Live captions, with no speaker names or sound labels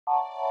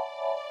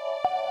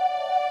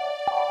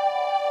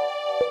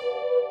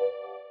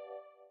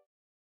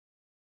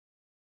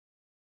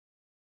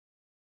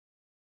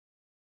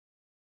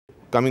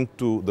Coming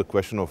to the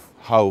question of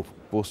how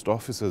post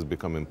offices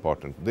become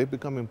important, they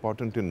become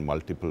important in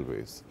multiple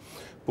ways.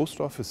 Post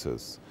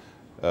offices,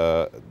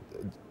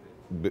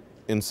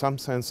 in some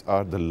sense,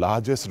 are the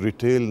largest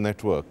retail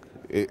network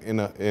in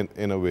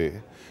a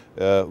way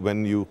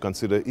when you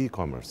consider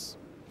e-commerce.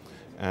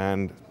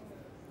 And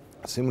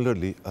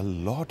similarly, a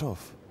lot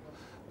of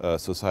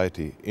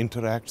society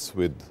interacts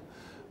with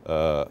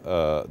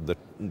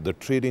the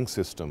trading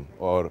system,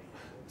 or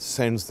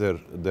sends their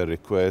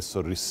requests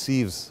or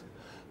receives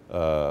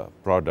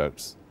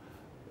products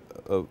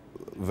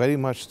very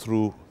much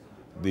through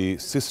the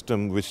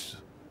system which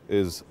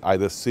is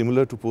either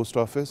similar to post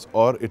office,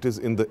 or it is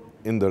in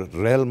the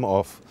realm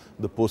of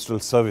the postal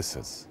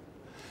services.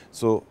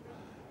 So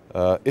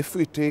if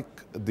we take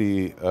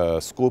the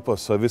scope of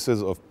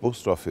services of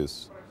post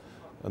office,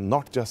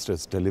 not just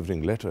as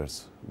delivering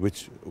letters,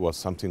 which was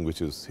something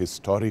which is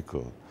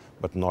historical,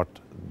 but not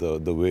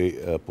the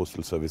way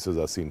postal services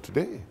are seen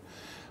today.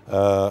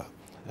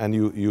 And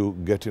you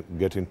get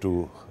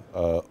into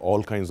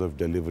all kinds of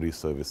delivery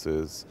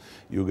services,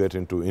 you get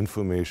into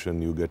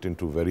information, you get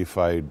into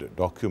verified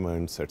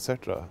documents,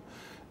 etc.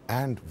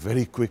 And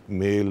very quick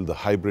mail, the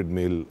hybrid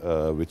mail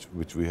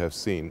which we have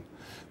seen.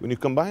 When you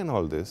combine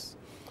all this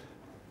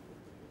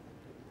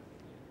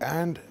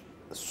and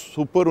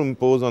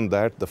superimpose on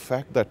that the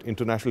fact that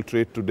international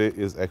trade today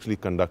is actually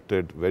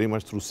conducted very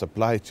much through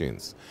supply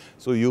chains.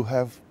 So you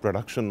have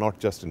production not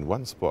just in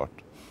one spot,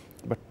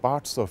 but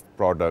parts of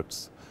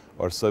products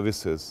or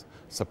services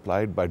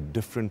supplied by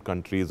different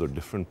countries or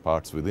different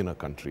parts within a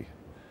country.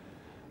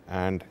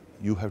 And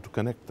you have to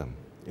connect them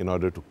in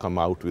order to come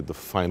out with the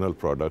final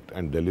product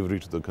and delivery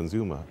to the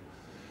consumer.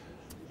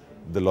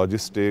 The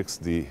logistics,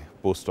 the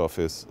post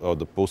office or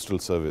the postal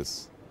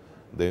service,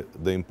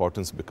 the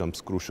importance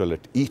becomes crucial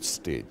at each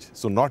stage.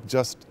 So not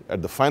just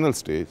at the final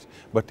stage,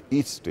 but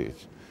each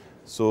stage.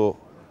 So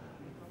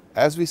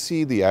as we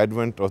see the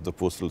advent of the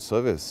postal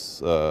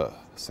service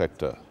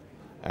sector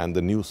and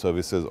the new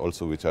services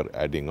also which are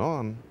adding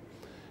on,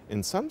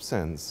 in some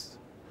sense,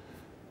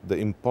 the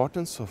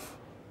importance of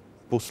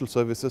postal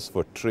services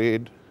for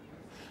trade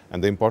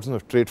and the importance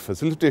of trade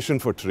facilitation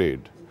for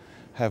trade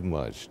have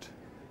merged.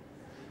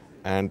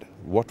 And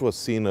what was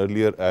seen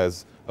earlier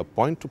as a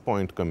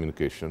point-to-point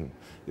communication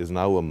is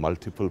now a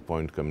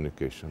multiple-point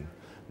communication.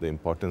 The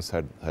importance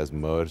has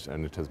merged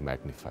and it has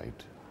magnified.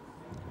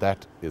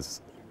 That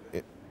is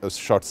a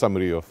short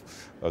summary of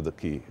the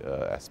key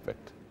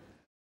aspect.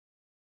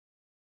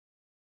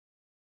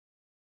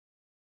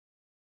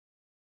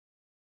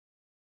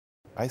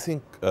 I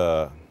think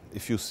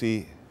if you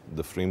see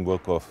the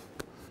framework of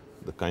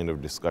the kind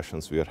of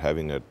discussions we are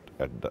having at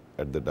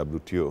the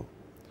WTO,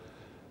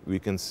 we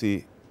can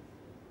see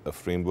a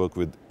framework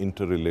with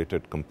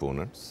interrelated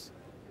components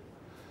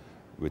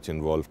which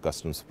involve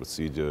customs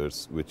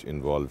procedures, which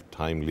involve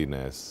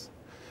timeliness,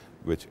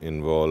 which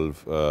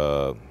involve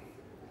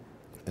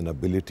an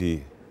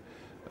ability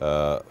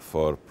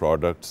for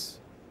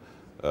products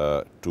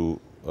to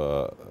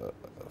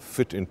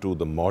fit into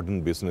the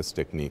modern business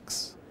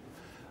techniques.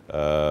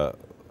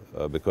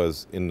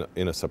 Because in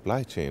a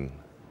supply chain,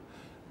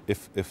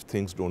 if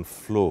things don't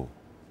flow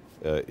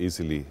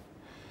easily,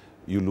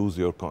 you lose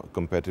your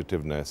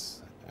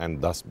competitiveness and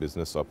thus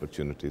business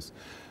opportunities.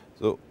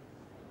 So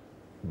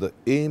the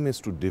aim is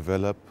to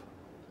develop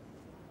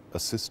a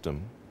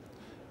system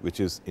which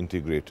is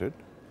integrated,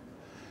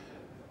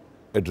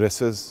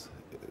 addresses,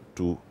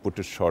 to put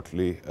it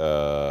shortly,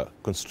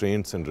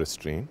 constraints and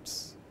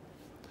restraints.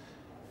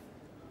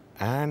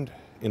 And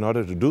in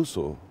order to do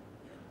so,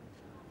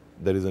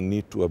 there is a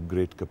need to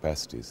upgrade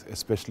capacities,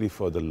 especially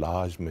for the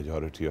large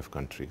majority of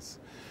countries,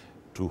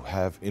 to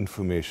have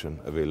information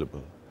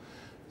available.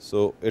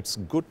 So it's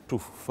good to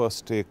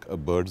first take a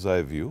bird's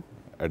eye view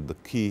at the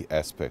key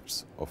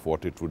aspects of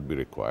what it would be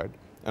required.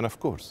 And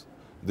of course,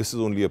 this is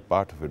only a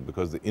part of it,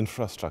 because the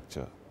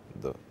infrastructure,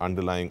 the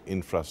underlying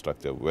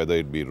infrastructure, whether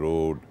it be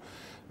road,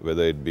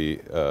 whether it be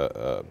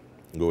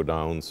go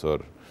downs, or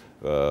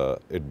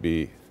it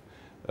be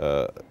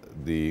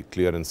the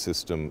clearance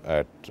system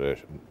at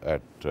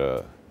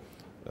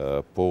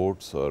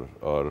ports or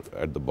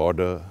at the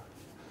border,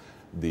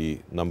 the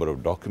number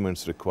of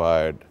documents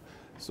required.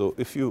 So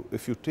if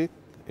you take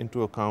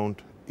into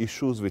account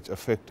issues which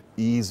affect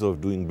ease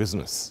of doing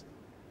business,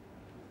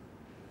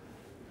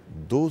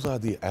 those are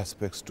the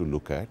aspects to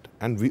look at,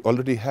 and we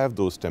already have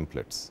those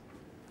templates.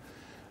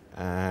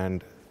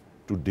 And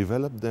to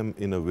develop them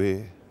in a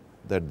way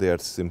that they are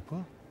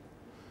simple,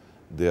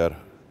 they are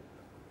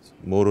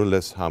more or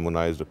less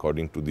harmonized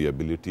according to the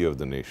ability of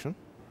the nation,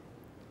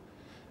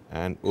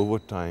 and over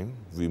time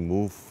we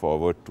move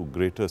forward to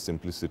greater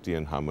simplicity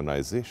and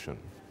harmonization.